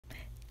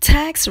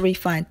Tax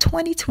Refund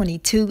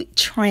 2022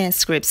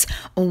 transcripts.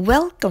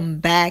 Welcome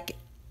back,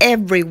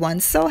 everyone.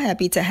 So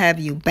happy to have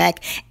you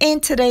back. In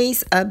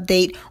today's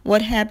update,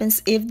 what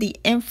happens if the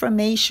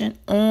information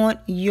on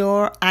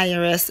your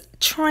IRS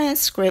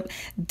transcript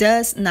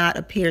does not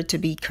appear to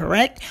be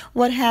correct?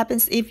 What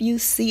happens if you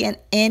see an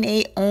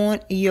NA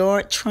on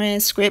your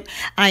transcript?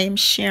 I am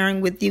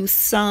sharing with you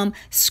some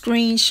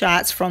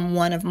screenshots from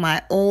one of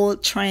my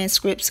old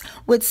transcripts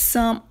with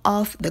some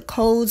of the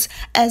codes,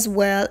 as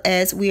well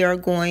as we are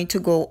going to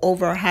go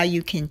over how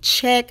you can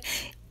check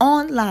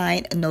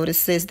online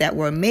notices that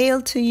were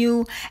mailed to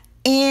you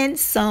and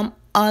some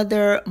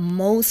other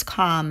most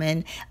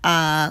common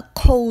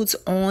codes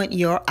on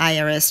your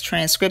IRS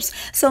transcripts.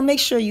 So make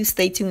sure you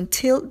stay tuned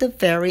till the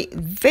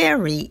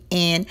very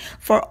end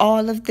for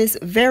all of this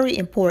very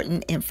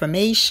important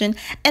information.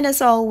 And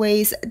as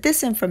always,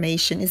 this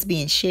information is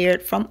being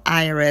shared from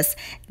irs.gov.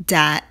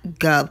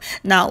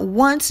 Now,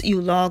 once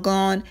you log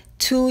on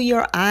to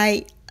your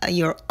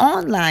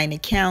online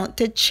account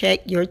to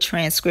check your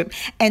transcript,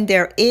 and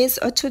there is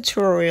a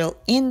tutorial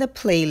in the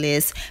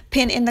playlist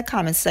pinned in the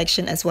comment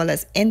section as well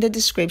as in the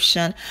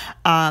description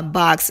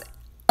box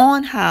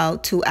on how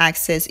to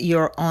access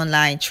your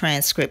online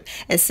transcript.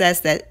 It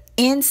says that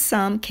in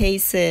some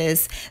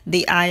cases,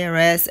 the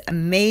IRS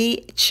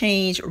may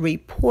change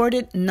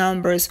reported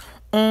numbers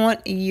on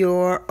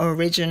your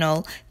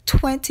original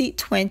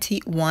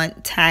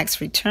 2021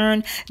 tax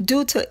return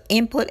due to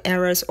input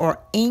errors or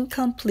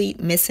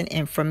incomplete missing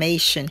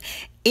information.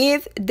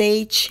 If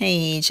they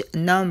change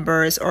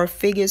numbers or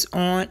figures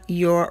on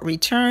your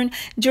return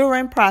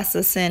during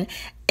processing,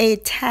 a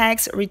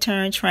tax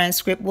return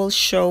transcript will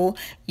show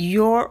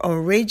your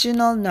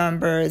original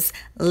numbers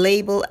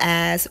labeled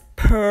as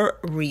per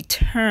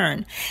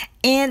return,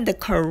 and the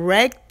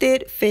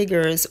corrected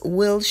figures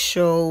will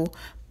show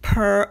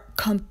per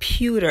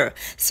computer.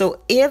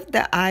 So if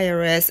the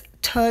IRS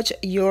touched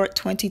your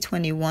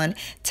 2021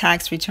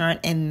 tax return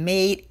and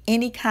made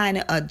any kind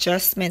of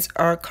adjustments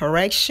or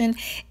correction,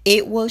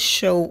 it will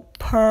show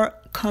per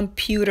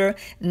computer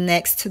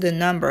next to the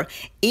number.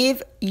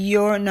 If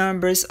your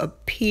numbers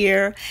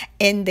appear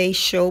and they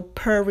show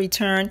per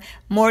return,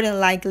 more than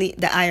likely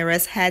the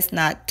IRS has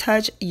not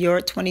touched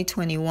your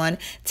 2021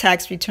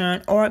 tax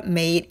return or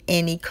made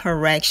any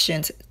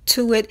corrections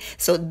to it.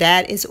 So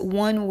that is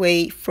one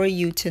way for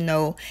you to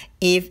know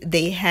if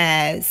they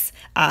have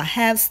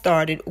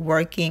started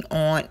working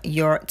on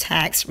your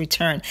tax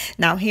return.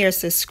 Now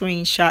here's a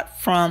screenshot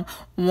from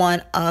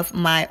one of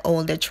my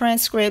older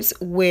transcripts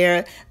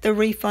where the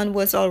refund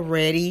was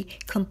already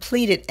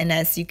completed, and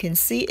as you can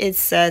see, it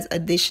says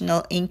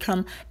additional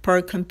income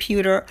per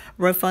computer,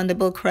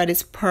 refundable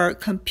credits per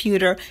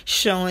computer,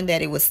 showing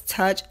that it was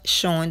touched,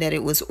 showing that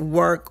it was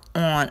worked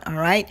on. All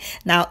right,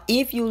 now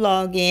if you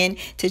log in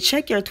to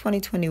check your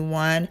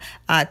 2021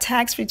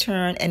 tax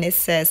return and it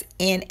says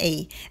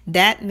NA,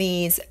 that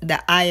means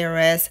the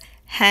IRS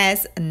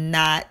has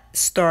not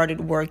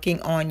started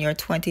working on your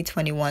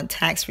 2021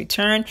 tax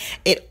return.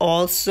 It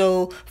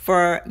also,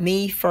 for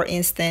me, for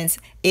instance,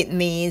 it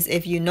means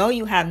if you know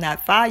you have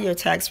not filed your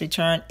tax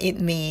return, it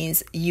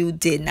means you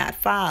did not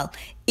file.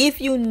 If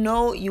you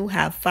know you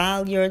have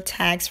filed your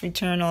tax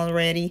return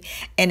already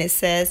and it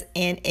says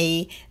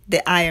NA,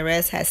 the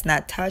IRS has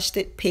not touched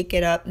it, pick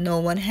it up. No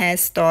one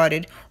has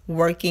started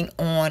working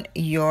on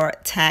your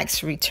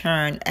tax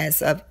return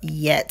as of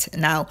yet.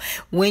 Now,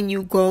 when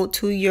you go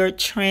to your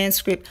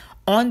transcript,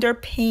 under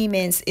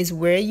payments is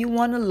where you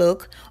want to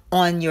look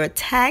on your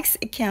tax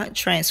account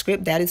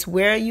transcript. That is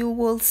where you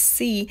will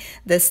see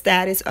the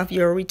status of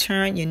your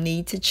return. You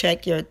need to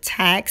check your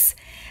tax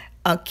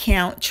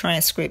account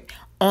transcript.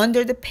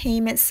 Under the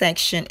payment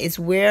section is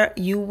where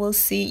you will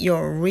see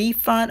your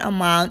refund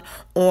amount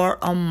or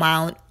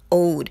amount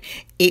owed.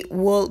 It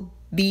will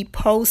be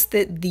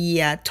posted,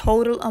 the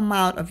total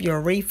amount of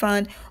your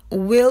refund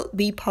will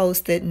be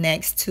posted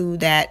next to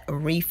that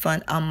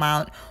refund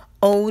amount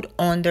owed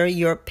under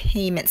your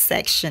payment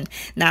section.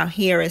 Now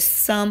here is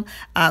some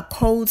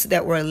codes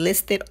that were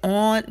listed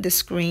on the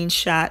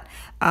screenshot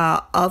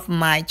of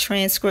my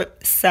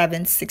transcript.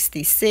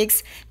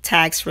 766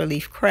 tax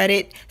relief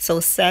credit. So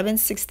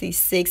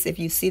 766, if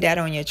you see that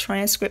on your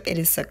transcript, it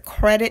is a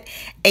credit.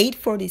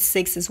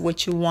 846 is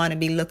what you want to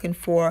be looking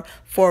for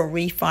a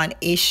refund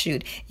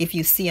issued. If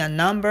you see a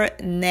number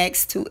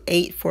next to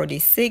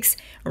 846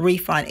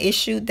 refund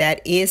issued,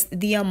 that is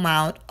the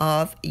amount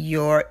of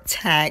your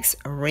tax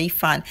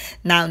refund.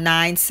 Now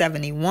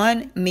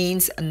 971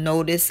 means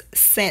notice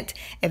sent.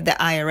 If the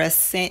IRS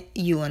sent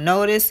you a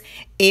notice,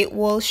 it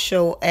will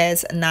show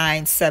as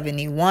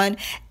 971,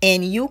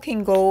 and you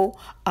can go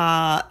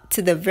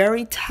to the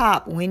very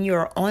top. When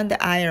you're on the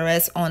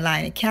IRS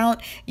online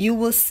account, you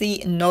will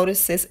see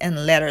notices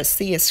and letters.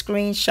 See a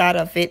screenshot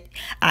of it.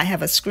 I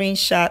have a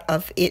screenshot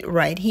of it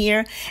right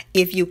here.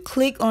 If you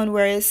click on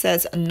where it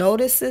says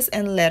notices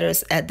and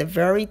letters at the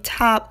very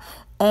top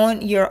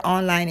on your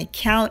online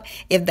account,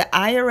 if the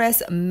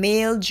IRS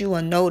mailed you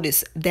a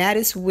notice, that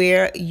is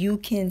where you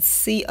can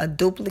see a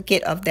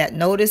duplicate of that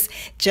notice.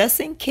 Just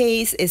in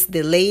case it's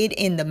delayed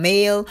in the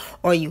mail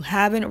or you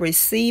haven't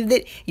received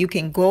it, you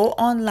can go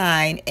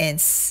online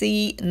and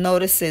see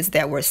notices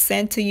that were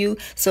sent to you.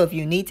 So if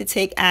you need to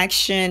take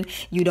action,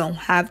 you don't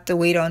have to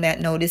wait on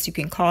that notice. You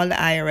can call the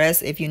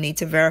IRS if you need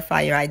to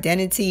verify your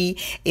identity.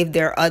 If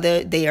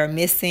they are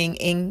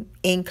missing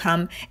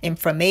income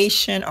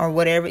information or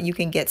whatever, you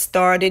can get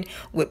started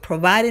with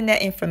providing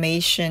that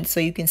information so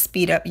you can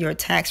speed up your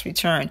tax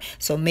return.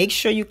 So make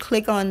sure you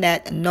click on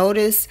that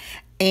notice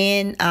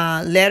and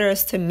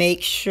letters to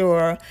make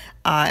sure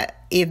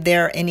if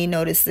there are any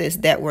notices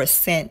that were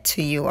sent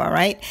to you. All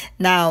right.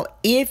 Now,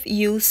 if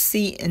you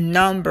see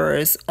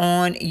numbers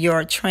on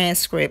your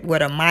transcript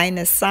with a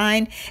minus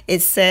sign,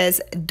 it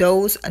says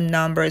those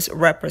numbers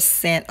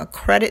represent a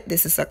credit.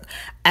 This is an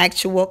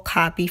actual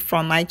copy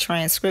from my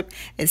transcript.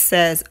 It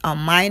says a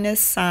minus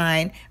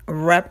sign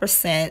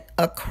represent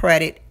a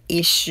credit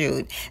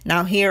issued.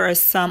 Now, here are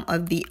some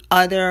of the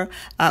other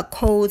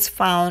codes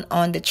found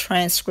on the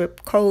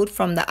transcript code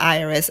from the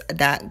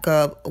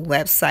irs.gov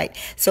website.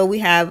 So we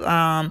have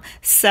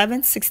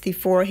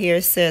 764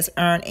 here says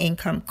earned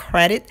income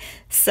credit.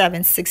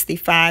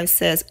 765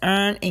 says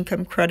earned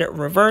income credit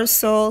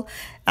reversal.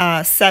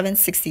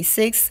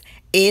 766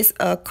 is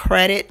a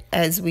credit,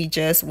 as we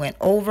just went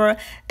over,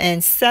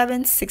 and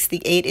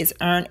 768 is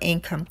earned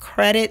income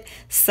credit.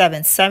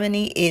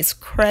 770 is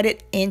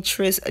credit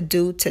interest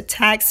due to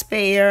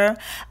taxpayer.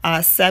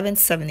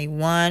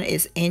 771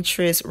 is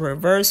interest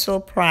reversal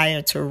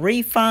prior to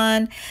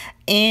refund.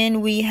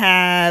 And we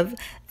have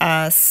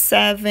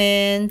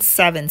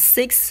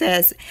 776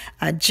 says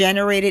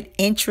generated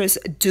interest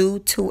due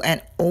to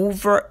an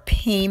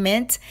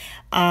overpayment.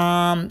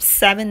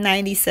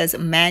 790 says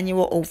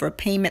manual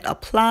overpayment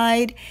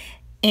applied.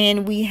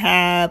 And we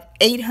have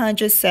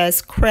 800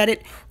 says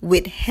credit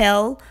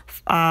withheld.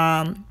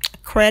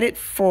 Credit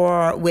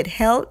for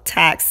withheld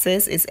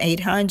taxes is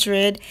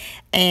 800.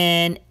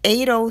 And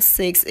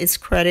 806 is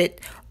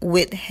credit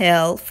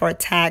withheld for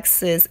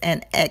taxes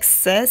and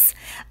excess.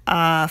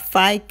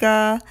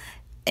 FICA.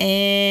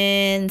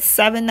 And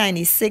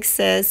 796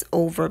 says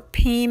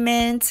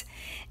overpayment.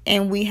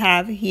 And we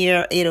have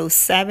here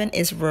 807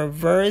 is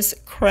reverse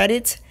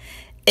credit.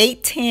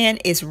 810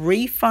 is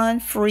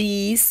refund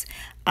freeze.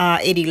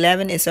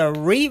 811 is a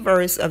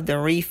reverse of the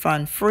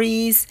refund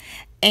freeze.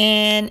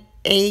 And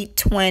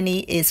 820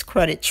 is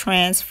credit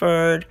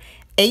transferred.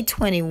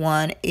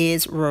 821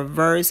 is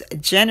reverse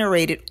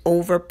generated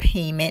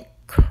overpayment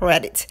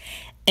credit.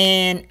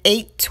 And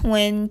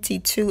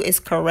 822 is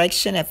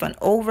correction of an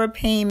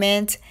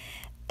overpayment.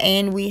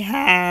 And we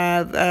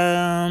have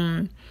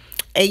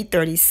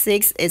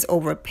 836 is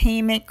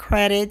overpayment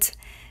credit.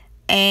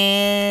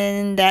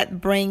 And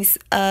that brings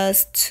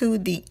us to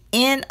the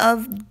end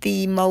of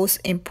the most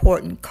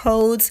important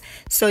codes.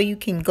 So you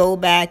can go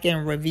back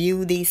and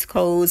review these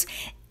codes.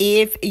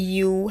 If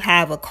you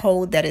have a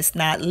code that is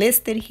not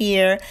listed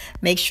here,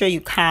 make sure you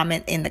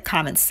comment in the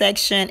comment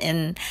section,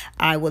 and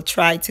I will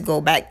try to go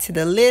back to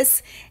the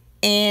list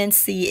and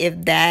see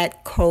if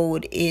that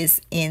code is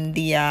in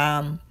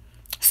the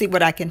see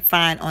what I can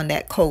find on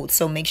that code.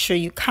 So make sure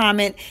you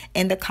comment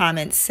in the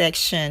comment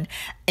section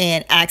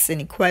and ask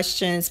any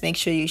questions. Make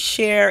sure you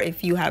share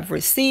if you have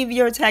received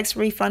your tax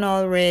refund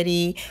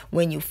already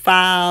when you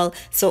file,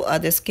 so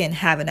others can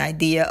have an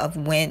idea of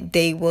when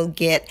they will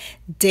get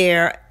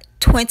their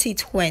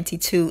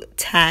 2022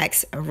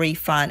 tax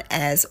refund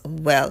as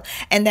well.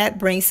 And that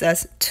brings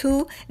us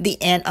to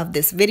the end of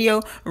this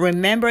video.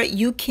 Remember,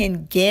 you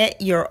can get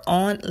your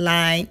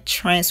online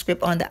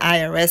transcript on the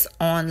IRS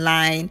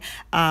online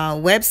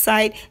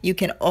website. You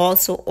can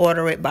also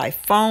order it by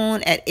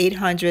phone at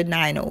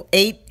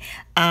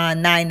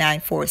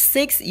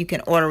 800-908-9946. You can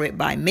order it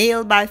by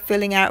mail by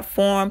filling out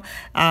form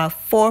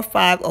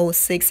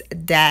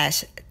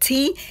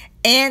 4506-T.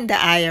 And the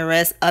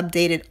IRS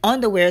updated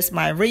on the Where's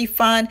My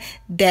Refund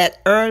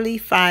that early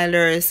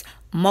filers,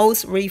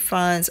 most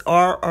refunds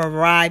are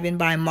arriving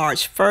by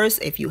March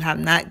 1st. If you have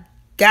not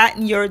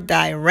gotten your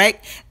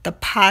direct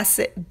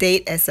deposit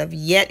date as of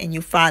yet and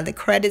you file the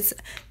credits,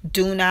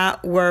 do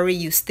not worry,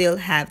 you still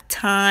have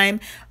time.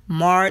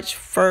 March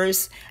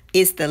 1st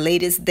is the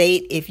latest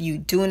date. If you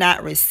do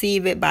not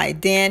receive it by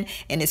then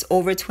and it's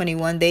over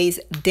 21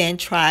 days, then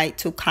try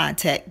to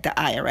contact the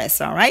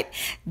IRS. All right.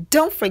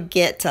 Don't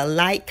forget to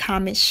like,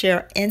 comment,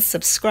 share, and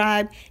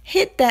subscribe.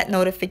 Hit that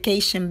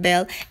notification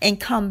bell and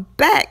come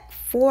back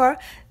for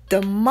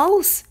the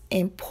most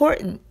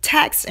important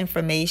tax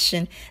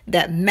information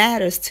that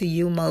matters to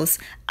you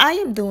most. I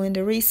am doing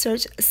the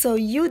research so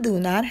you do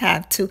not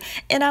have to.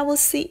 And I will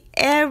see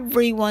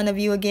every one of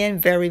you again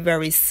very,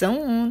 very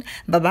soon.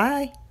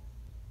 Bye-bye.